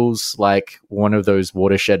feels like one of those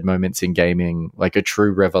watershed moments in gaming, like a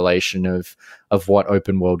true revelation of what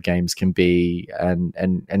open world games can be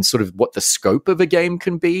and sort of what the scope of a game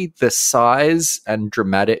can be, the size and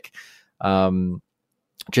dramatic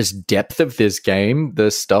just depth of this game,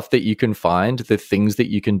 the stuff that you can find, the things that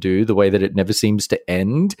you can do, the way that it never seems to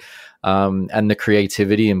end, and the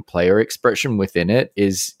creativity and player expression within it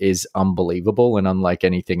is unbelievable and unlike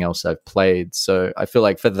anything else I've played. So I feel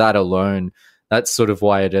like for that alone, that's sort of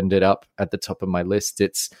why it ended up at the top of my list.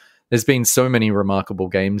 There's been so many remarkable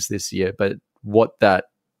games this year, but what that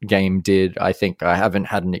game did, I think I haven't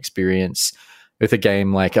had an experience with a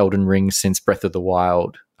game like Elden Ring since Breath of the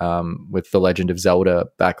Wild, with The Legend of Zelda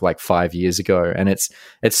back like 5 years ago. And it's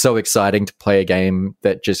so exciting to play a game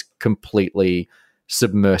that just completely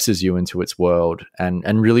submerses you into its world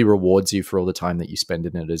and really rewards you for all the time that you spend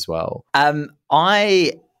in it as well.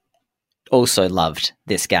 I also loved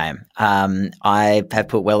this game. I have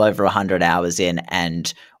put well over 100 hours in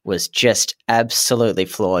and was just absolutely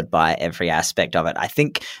floored by every aspect of it. I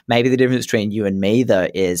think maybe the difference between you and me, though,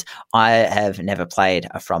 is I have never played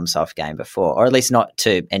a FromSoft game before, or at least not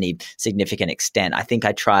to any significant extent. I think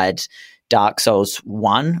I tried Dark Souls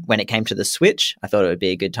 1 when it came to the Switch. I thought it would be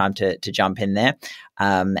a good time to jump in there.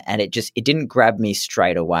 And it didn't grab me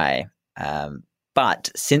straight away. But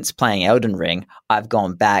since playing Elden Ring, I've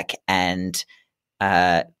gone back and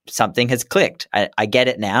something has clicked. I get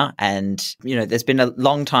it now. And, you know, there's been a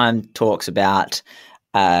long time talks about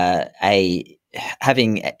having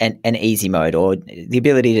an easy mode or the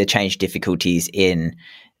ability to change difficulties in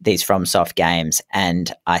these FromSoft games.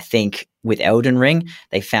 And I think with Elden Ring,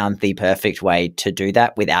 they found the perfect way to do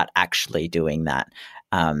that without actually doing that.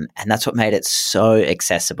 And that's what made it so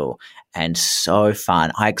accessible and so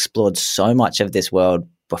fun. I explored so much of this world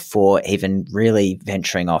before even really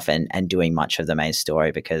venturing off and doing much of the main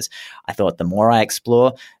story, because I thought the more I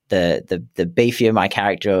explore, the beefier my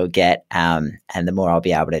character will get, and the more I'll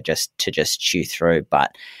be able to just chew through.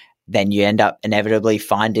 But then you end up inevitably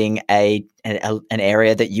finding an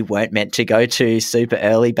area that you weren't meant to go to super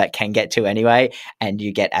early but can get to anyway, and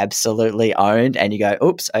you get absolutely owned and you go,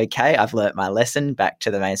 oops, okay, I've learnt my lesson, back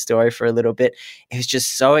to the main story for a little bit. It was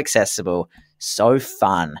just so accessible, so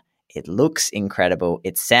fun. It looks incredible.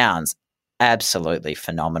 It sounds absolutely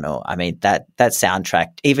phenomenal. I mean, that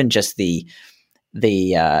soundtrack, even just the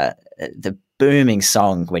booming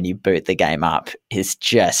song when you boot the game up is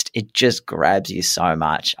it just grabs you so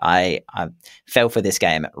much. I fell for this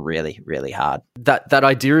game really, really hard. That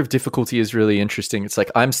idea of difficulty is really interesting. It's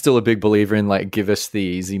like, I'm still a big believer in like, give us the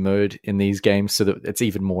easy mode in these games so that it's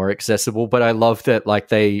even more accessible. But I love that like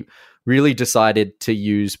they really decided to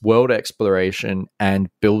use world exploration and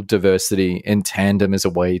build diversity in tandem as a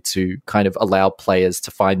way to kind of allow players to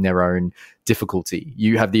find their own difficulty.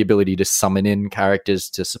 You have the ability to summon in characters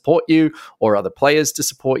to support you or other players to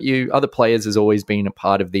support you. Other players has always been a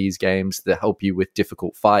part of these games that help you with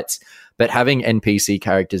difficult fights, but having NPC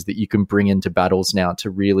characters that you can bring into battles now to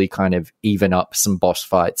really kind of even up some boss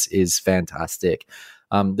fights is fantastic.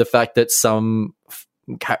 The fact that some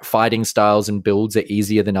fighting styles and builds are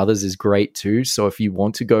easier than others is great too. So if you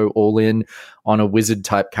want to go all in on a wizard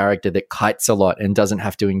type character that kites a lot and doesn't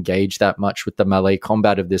have to engage that much with the melee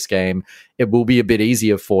combat of this game, it will be a bit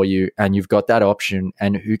easier for you, and you've got that option,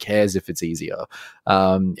 and who cares if it's easier.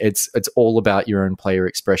 It's all about your own player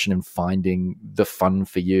expression and finding the fun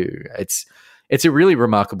for you. It's a really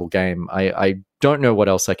remarkable game. I don't know what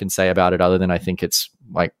else I can say about it other than I think it's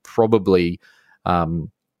like probably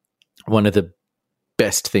one of the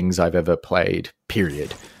best things I've ever played,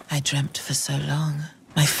 period. I dreamt for so long.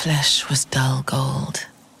 My flesh was dull gold,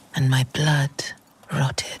 and my blood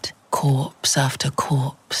rotted. corpse after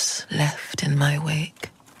corpse left in my wake.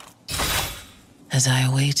 As I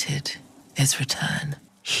awaited its return,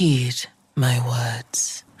 heed my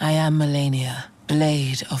words. I am Melania,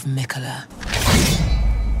 Blade of Mikola.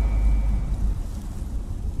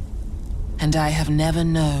 And I have never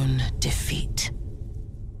known defeat.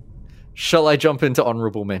 Shall I jump into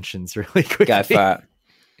honorable mentions really quickly? Go for it.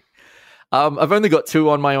 I've only got 2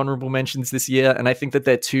 on my honorable mentions this year, and I think that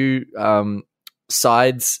they're 2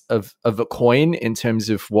 sides of a coin in terms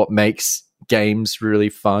of what makes games really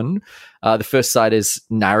fun. The first side is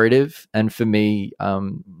narrative, and for me,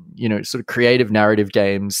 sort of creative narrative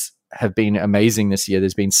games have been amazing this year.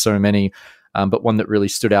 There's been so many, but one that really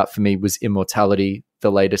stood out for me was Immortality,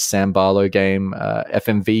 the latest Sam Barlow game,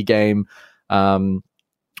 FMV game.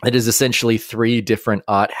 It is essentially 3 different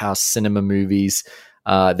art house cinema movies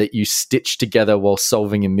that you stitch together while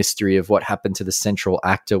solving a mystery of what happened to the central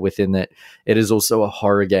actor within it. It is also a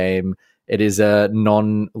horror game. It is a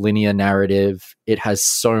non-linear narrative. It has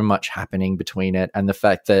so much happening between it. And the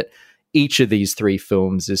fact that each of these 3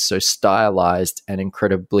 films is so stylized and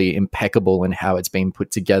incredibly impeccable in how it's been put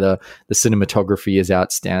together. The cinematography is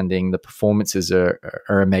outstanding. The performances are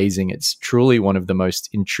amazing. It's truly one of the most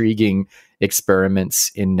intriguing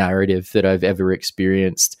experiments in narrative that I've ever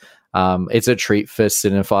experienced. It's a treat for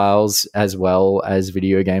cinephiles as well as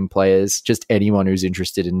video game players. Just anyone who's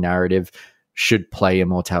interested in narrative should play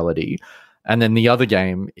Immortality. And then the other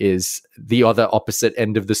game is the other opposite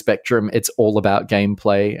end of the spectrum. It's all about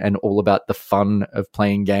gameplay and all about the fun of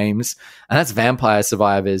playing games. And that's Vampire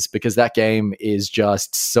Survivors, because that game is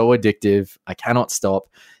just so addictive. I cannot stop.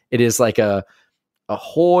 It is like a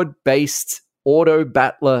horde-based auto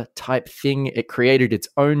battler type thing. It created its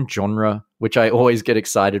own genre, which I always get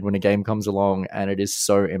excited when a game comes along, and it is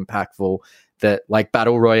so impactful that, like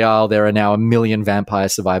Battle Royale, there are now 1 million Vampire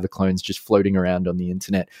Survivor clones just floating around on the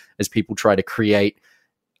internet as people try to create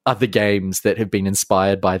other games that have been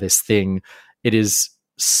inspired by this thing. It is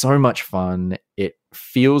so much fun. It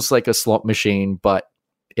feels like a slot machine, but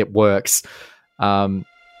it works. And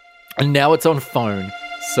now it's on phone,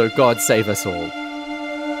 so God save us all.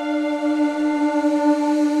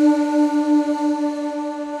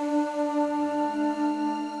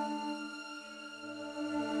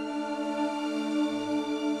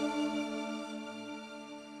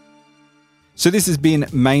 So this has been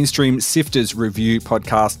Mainstream Sifters Review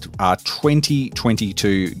Podcast, our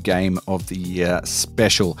 2022 Game of the Year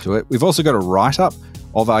special to it. We've also got a write-up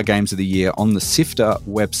of our Games of the Year on the Sifter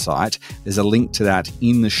website. There's a link to that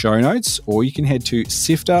in the show notes, or you can head to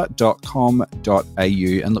sifter.com.au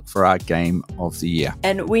and look for our Game of the Year.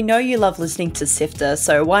 And we know you love listening to Sifter,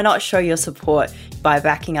 so why not show your support by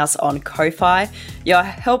backing us on Ko-Fi? Your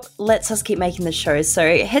help lets us keep making the show,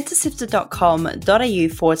 so head to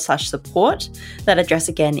sifter.com.au/support. That address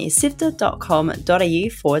again is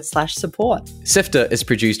sifter.com.au/support. Sifter is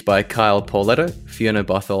produced by Kyle Pauletto, Fiona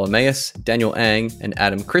Bartholomeus, Daniel Ang, and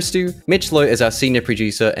Adam Christou. Mitch Lowe is our senior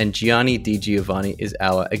producer, and Gianni Di Giovanni is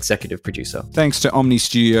our executive producer. Thanks to Omni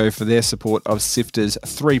Studio for their support of Sifter's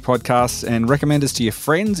 3 podcasts, and recommend us to your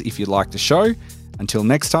friends if you like the show. Until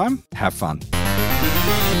next time, have fun.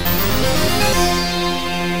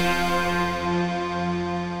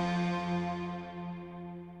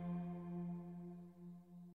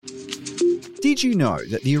 Did you know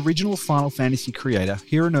that the original Final Fantasy creator,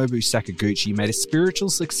 Hironobu Sakaguchi, made a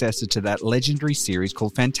spiritual successor to that legendary series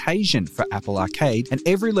called Fantasian for Apple Arcade, and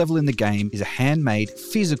every level in the game is a handmade,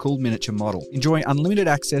 physical miniature model. Enjoy unlimited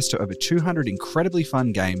access to over 200 incredibly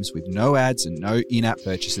fun games with no ads and no in-app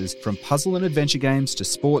purchases. From puzzle and adventure games to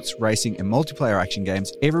sports, racing, and multiplayer action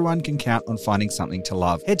games, everyone can count on finding something to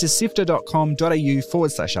love. Head to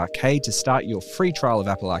sifter.com.au/arcade to start your free trial of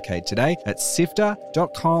Apple Arcade today. That's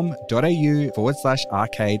sifter.com.au/arcade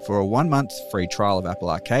for a 1-month free trial of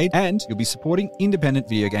Apple Arcade, and you'll be supporting independent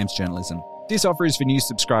video games journalism. This offer is for new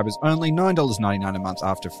subscribers only, $9.99 a month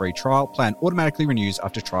after free trial. Plan automatically renews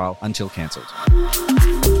after trial until cancelled.